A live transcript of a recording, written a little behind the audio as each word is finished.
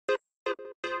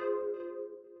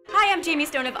I'm Jamie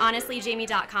Stone of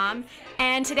HonestlyJamie.com,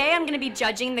 and today I'm going to be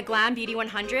judging the GLAM Beauty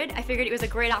 100. I figured it was a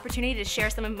great opportunity to share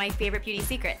some of my favorite beauty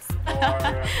secrets.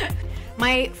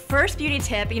 My first beauty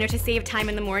tip, to save time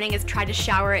in the morning is try to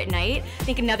shower at night. I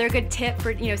think another good tip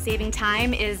for, saving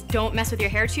time is don't mess with your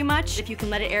hair too much. If you can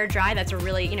let it air dry, that's a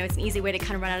really, it's an easy way to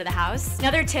kind of run out of the house.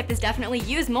 Another tip is definitely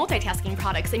use multitasking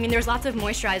products. There's lots of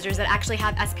moisturizers that actually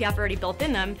have SPF already built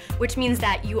in them, which means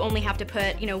that you only have to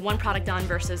put, one product on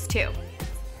versus two.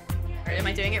 Am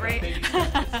I doing it right?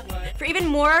 For even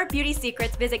more beauty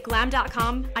secrets, visit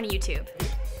glam.com on YouTube.